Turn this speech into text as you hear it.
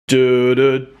What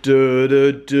is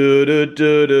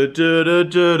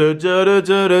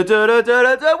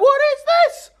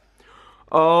this?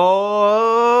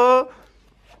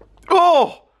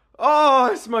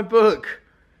 It's my book.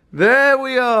 There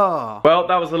we are. Well,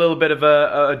 that was a little bit of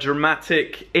a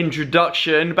dramatic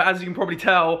introduction, but as you can probably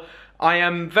tell, I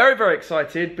am very, very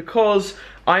excited because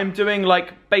I'm doing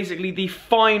basically the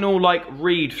final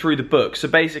read through the book. So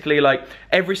basically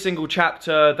every single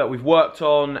chapter that we've worked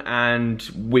on and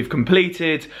we've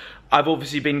completed, I've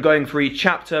obviously been going through each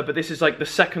chapter, but this is the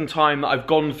second time that I've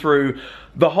gone through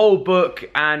the whole book,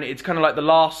 and it's kind of the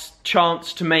last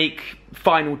chance to make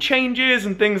final changes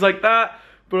and things like that.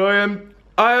 But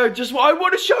I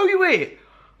want to show you it.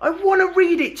 I want to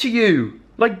read it to you.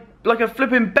 Like a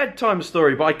flipping bedtime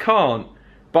story, but I can't.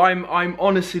 But I'm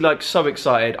honestly so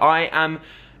excited. I am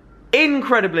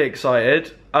incredibly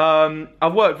excited.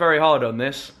 I've worked very hard on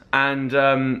this, and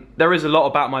there is a lot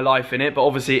about my life in it, but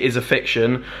obviously it is a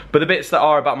fiction. But the bits that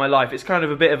are about my life, it's kind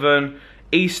of a bit of an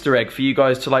Easter egg for you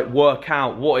guys to work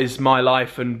out what is my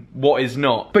life and what is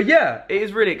not. But yeah, it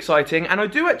is really exciting, and I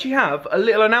do actually have a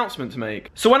little announcement to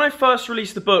make. So when I first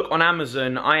released the book on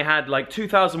Amazon, I had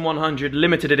 2,100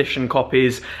 limited edition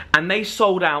copies, and they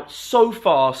sold out so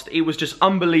fast, it was just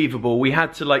unbelievable. We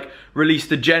had to release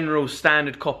the general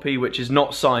standard copy, which is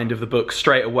not signed, of the book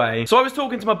straight away. So I was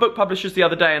talking to my book publishers the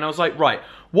other day, and I was like, right,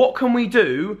 what can we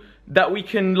do that we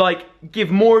can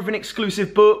give more of an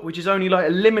exclusive book, which is only a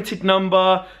limited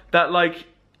number that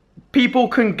people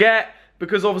can get,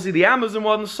 because obviously the Amazon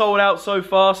one sold out so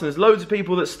fast and there's loads of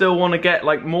people that still want to get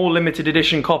more limited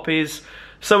edition copies.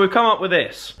 So we've come up with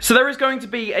this. So there is going to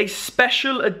be a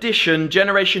special edition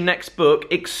Generation Next book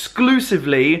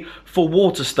exclusively for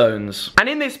Waterstones. And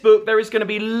in this book, there is going to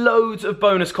be loads of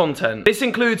bonus content. This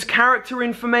includes character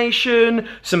information,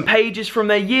 some pages from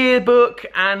their yearbook,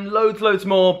 and loads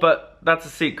more, but that's a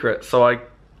secret, so I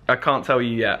can't tell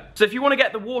you yet. So if you want to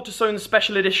get the Waterstones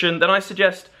special edition, then I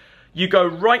suggest you go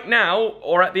right now,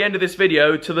 or at the end of this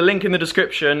video, to the link in the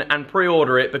description and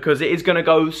pre-order it, because it is going to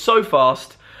go so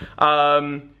fast.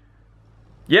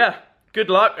 Yeah,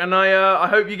 good luck, and I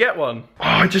hope you get one. Oh,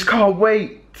 I just can't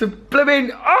wait to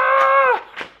blimmin',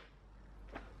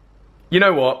 You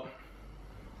know what?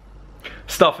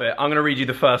 Stuff it, I'm gonna read you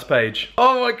the first page.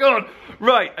 Oh my god!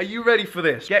 Right, are you ready for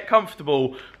this? Get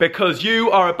comfortable, because you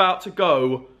are about to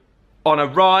go on a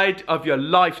ride of your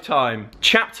lifetime.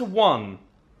 Chapter 1.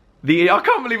 I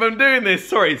can't believe I'm doing this.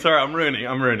 Sorry, I'm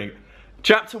ruining.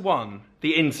 Chapter 1,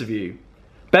 the interview.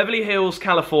 Beverly Hills,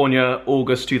 California,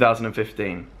 August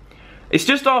 2015. It's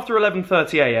just after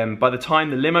 11:30 AM by the time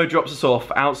the limo drops us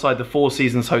off outside the Four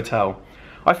Seasons Hotel.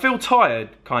 I feel tired,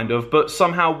 kind of, but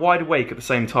somehow wide awake at the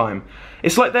same time.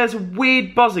 It's like there's a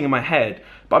weird buzzing in my head,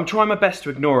 but I'm trying my best to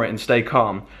ignore it and stay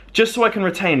calm, just so I can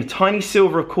retain a tiny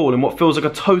silver of cool in what feels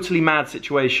like a totally mad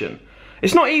situation.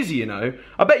 It's not easy, you know.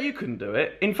 I bet you couldn't do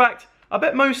it. In fact, I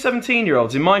bet most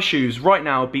 17-year-olds in my shoes right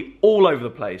now would be all over the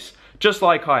place, just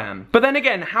like I am. But then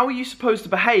again, how are you supposed to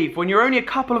behave when you're only a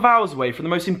couple of hours away from the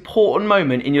most important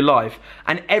moment in your life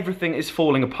and everything is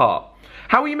falling apart?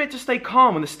 How are you meant to stay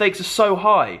calm when the stakes are so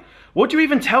high? What do you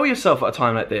even tell yourself at a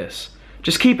time like this?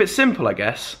 Just keep it simple, I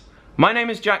guess. My name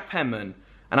is Jack Penman,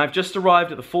 and I've just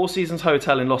arrived at the Four Seasons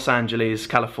Hotel in Los Angeles,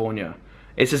 California.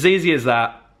 It's as easy as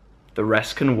that. The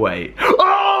rest can wait.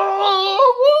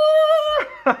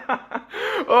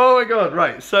 Oh my god,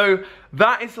 right, so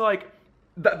that is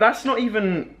that's not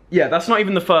even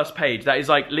the first page. That is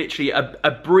literally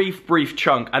a brief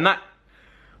chunk, and that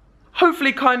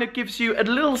hopefully kind of gives you a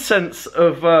little sense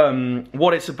of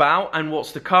what it's about and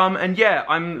what's to come. And yeah,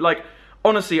 I'm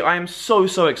honestly, I am so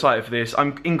excited for this.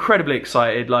 I'm incredibly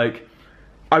excited.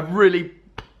 I've really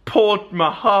poured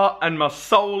my heart and my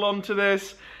soul onto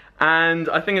this, and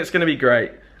I think it's gonna be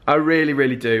great. I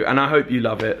really do, and I hope you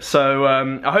love it. So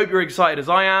I hope you're excited as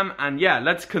I am, and yeah,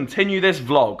 let's continue this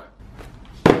vlog.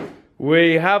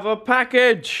 We have a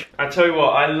package. I tell you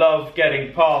what, I love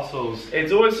getting parcels.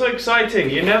 It's always so exciting.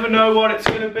 You never know what it's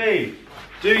gonna be,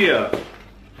 do you?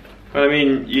 I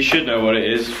mean, you should know what it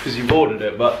is because you've ordered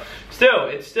it, but still,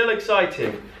 it's still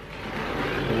exciting.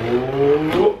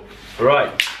 Ooh.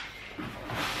 Right.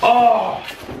 Oh,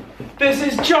 this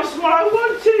is just what I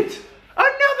wanted.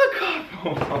 Another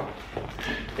cardboard.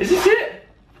 Is this it?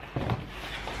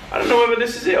 I don't know whether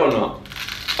this is it or not.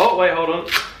 Oh, wait, hold on.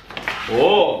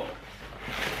 Oh.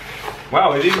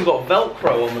 Wow, we've even got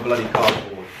Velcro on the bloody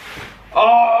cardboard.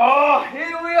 Oh,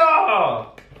 here we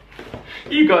are.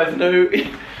 You guys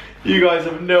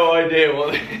have no idea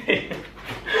what it is.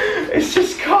 It's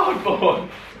just cardboard.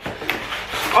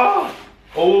 Oh,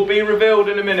 all will be revealed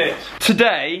in a minute.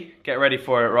 Today, get ready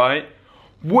for it, right?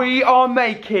 We are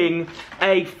making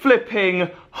a flipping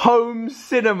home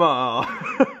cinema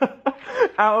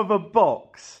out of a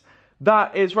box.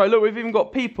 That is right. Look, we've even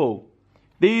got people.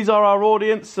 These are our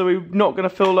audience, so we're not going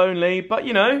to feel lonely. But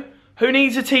you know, who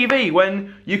needs a TV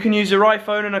when you can use your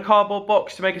iPhone and a cardboard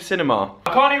box to make a cinema?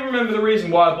 I can't even remember the reason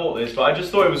why I bought this, but I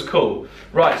just thought it was cool.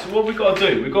 Right, so what have we got to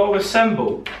do? We've got to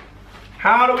assemble.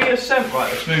 How do we assemble?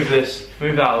 Right, let's move this.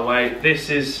 Move that out of the way. This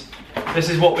is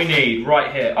what we need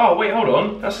right here. Oh, wait, hold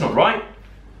on. That's not right.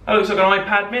 That looks like an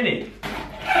iPad mini.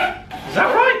 Is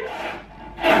that right?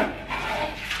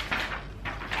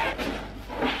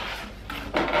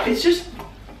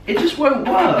 It just won't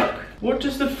work. What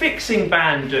does the fixing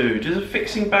band do? Does the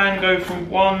fixing band go from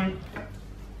one...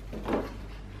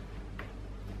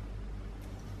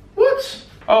 What?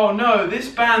 Oh no, this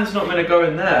band's not going to go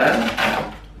in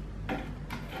there.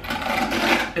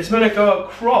 It's going to go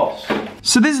across.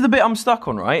 So this is the bit I'm stuck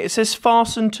on, right? It says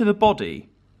fasten to the body.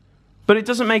 But it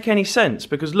doesn't make any sense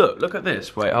because look at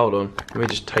this. Wait, hold on. Let me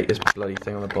just take this bloody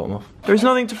thing on the bottom off. There's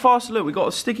nothing to fasten. Look, we've got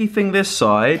a sticky thing this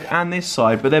side and this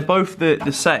side, but they're both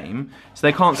the same, so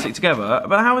they can't stick together.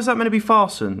 But how is that meant to be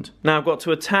fastened? Now I've got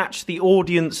to attach the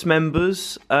audience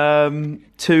members to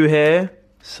here.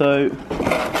 So,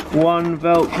 one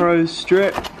Velcro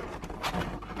strip.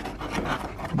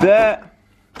 There.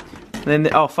 And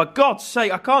then, oh, for God's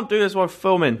sake, I can't do this while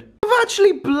filming. I've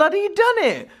actually bloody done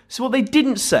it. So what they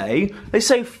didn't say, they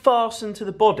say fasten to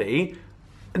the body.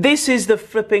 This is the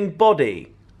flipping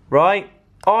body, right?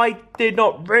 I did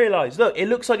not realise. Look, it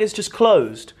looks like it's just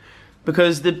closed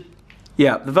because the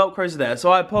Velcro's there.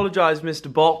 So I apologise,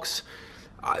 Mr. Box.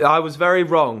 I was very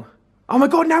wrong. Oh my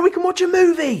God, now we can watch a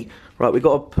movie. Right, we've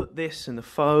got to put this in the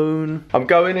phone. I'm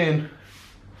going in.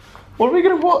 What are we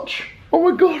going to watch?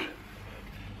 Oh my God.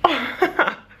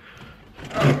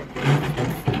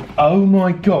 Oh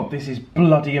my God, this is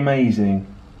bloody amazing.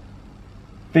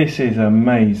 This is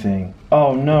amazing.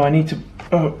 Oh no, I need to,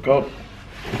 oh God.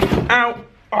 Ow,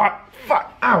 oh,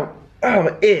 fuck, ow, oh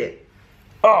my ear.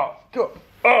 Oh God,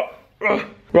 oh. Right,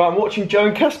 I'm watching Joe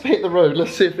and Casper hit the road.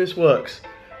 Let's see if this works.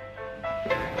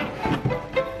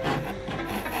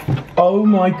 Oh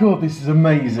my God, this is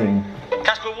amazing.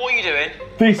 Casper, what are you doing?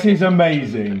 This is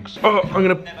amazing. Oh, I'm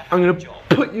gonna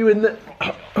put you in there.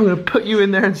 I'm gonna put you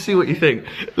in there and see what you think.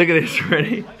 Look at this,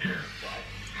 ready?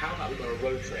 How about we got a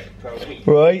road trip?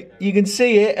 Right, you can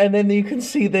see it, and then you can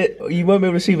see that you won't be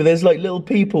able to see, but there's like little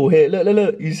people here. Look, look,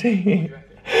 look. You see?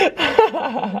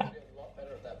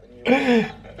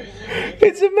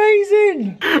 It's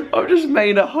amazing. I've just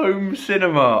made a home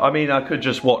cinema. I mean, I could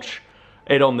just watch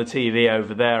it on the TV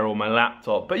over there or my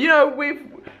laptop, but you know,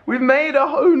 we've made a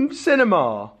home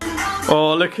cinema.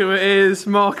 Oh, look who it is,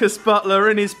 Marcus Butler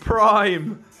in his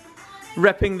prime,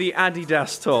 repping the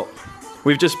Adidas top.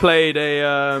 We've just played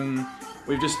a,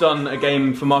 we've just done a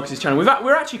game for Marcus's channel.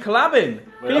 We're actually collabing.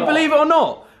 Can you believe it or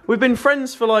not? We've been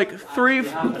friends for like three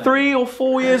or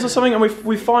 4 years or something, and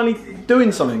we're finally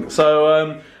doing something.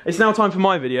 So it's now time for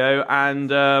my video,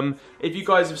 and if you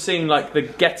guys have seen like the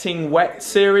Getting Wet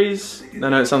series, I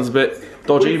know it sounds a bit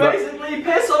dodgy, but basically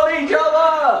piss on each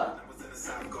other.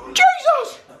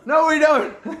 Jesus! No, we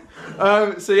don't.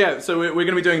 So yeah, so we're going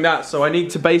to be doing that. So I need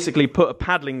to basically put a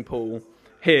paddling pool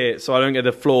here, so I don't get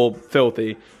the floor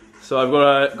filthy. So I've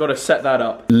got to set that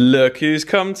up. Look who's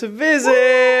come to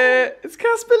visit! It's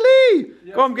Casper Lee.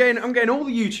 Yeah. God, I'm getting all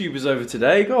the YouTubers over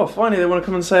today. God, finally they want to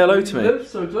come and say hello to me. You live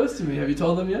so close to me. Have you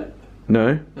told them yet?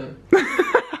 No.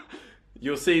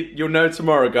 You'll know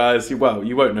tomorrow, guys. Well,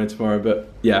 you won't know tomorrow,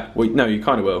 but yeah, no, you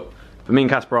kind of will. But me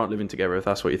and Casper aren't living together, if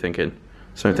that's what you're thinking.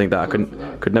 So don't think that I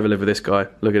could never live with this guy.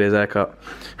 Look at his haircut.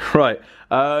 Right.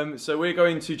 So we're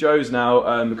going to Joe's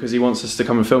now because he wants us to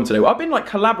come and film today. Well, I've been like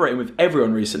collaborating with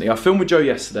everyone recently. I filmed with Joe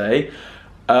yesterday. Did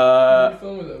you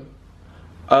film with him?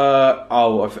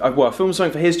 I filmed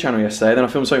something for his channel yesterday, then I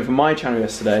filmed something for my channel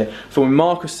yesterday, filmed with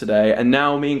Marcus today, and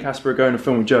now me and Casper are going to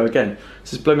film with Joe again.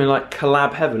 This is blooming like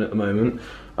collab heaven at the moment.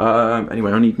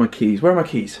 Anyway, I need my keys. Where are my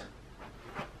keys?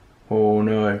 Oh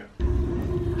no.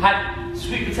 Had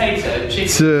sweet potato,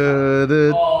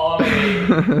 chicken.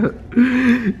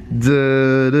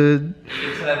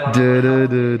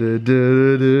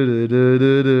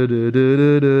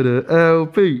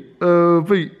 LP.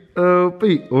 Oh,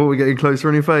 we're getting closer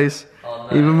on your face. Oh,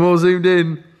 no. Even more zoomed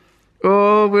in.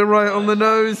 Oh, we're right on the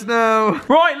nose now.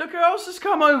 Right, look who else has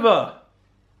come over.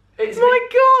 It's my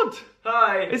God.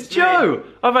 Hi. It's Joe.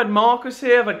 I've had Marcus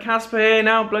here, I've had Casper here,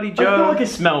 now bloody Joe. I feel like I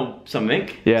smell something.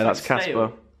 Yeah, that's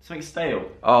Casper. Something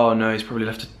stale. Oh no, he's probably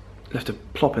left a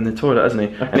plop in the toilet, hasn't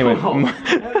he? Anyway.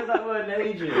 Where does that word in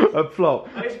ages. A plop.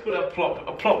 I used to call it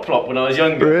a plop when I was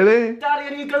younger. Really?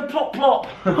 Daddy, I need to go plop.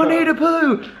 I need a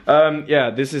poo. Yeah,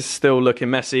 this is still looking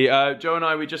messy. Joe and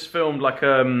I, we just filmed like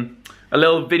a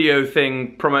little video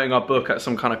thing promoting our book at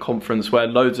some kind of conference where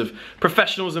loads of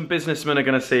professionals and businessmen are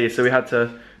going to see. So we had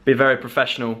to be very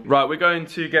professional. Right, we're going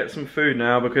to get some food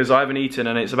now because I haven't eaten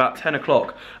and it's about 10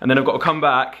 o'clock. And then I've got to come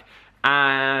back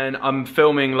and I'm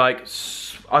filming like,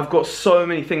 I've got so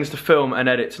many things to film and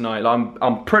edit tonight.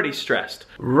 I'm pretty stressed.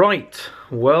 Right,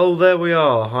 well there we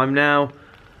are. I'm now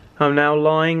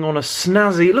lying on a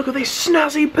snazzy, look at this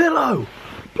snazzy pillow.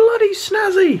 Bloody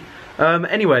snazzy.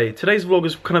 Anyway, today's vlog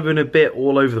has kind of been a bit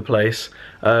all over the place,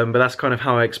 but that's kind of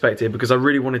how I expected because I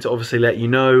really wanted to obviously let you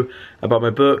know about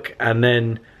my book, and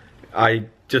then I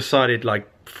decided like,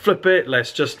 flip it,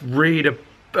 let's just read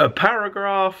a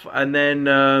paragraph, and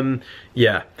then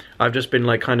yeah, I've just been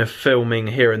like kind of filming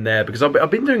here and there because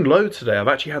I've been doing loads today. I've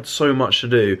actually had so much to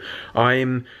do.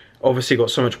 I'm obviously got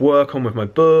so much work on with my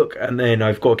book, and then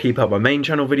I've got to keep up my main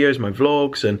channel videos, my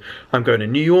vlogs, and I'm going to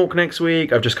New York next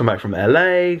week. I've just come back from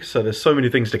LA, so there's so many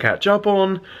things to catch up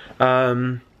on.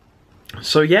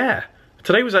 So yeah,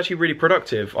 today was actually really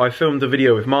productive. I filmed a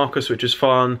video with Marcus, which was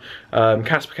fun.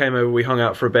 Casper came over, we hung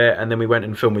out for a bit, and then we went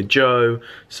and filmed with Joe,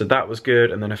 so that was good.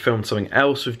 And then I filmed something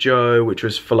else with Joe, which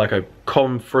was for like a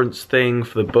conference thing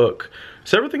for the book.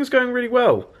 So everything's going really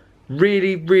well.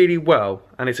 Really well,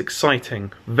 and it's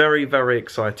exciting, very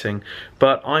exciting.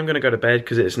 But I'm gonna go to bed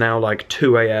because it's now like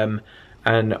 2 AM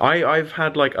and I've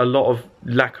had like a lot of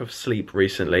lack of sleep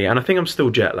recently, and I think I'm still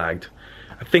jet lagged.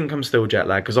 I think I'm still jet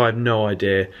lagged because I have no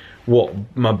idea what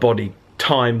my body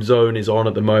time zone is on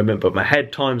at the moment, but my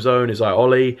head time zone is like,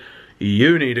 Ollie,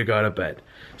 you need to go to bed.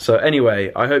 So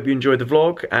anyway, I hope you enjoyed the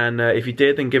vlog, and if you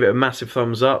did, then give it a massive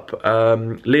thumbs up.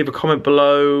 Leave a comment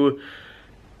below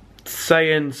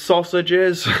saying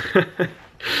sausages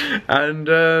and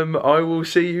I will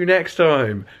see you next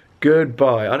time.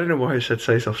 Goodbye. I don't know why I said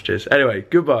say sausages. Anyway,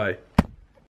 goodbye.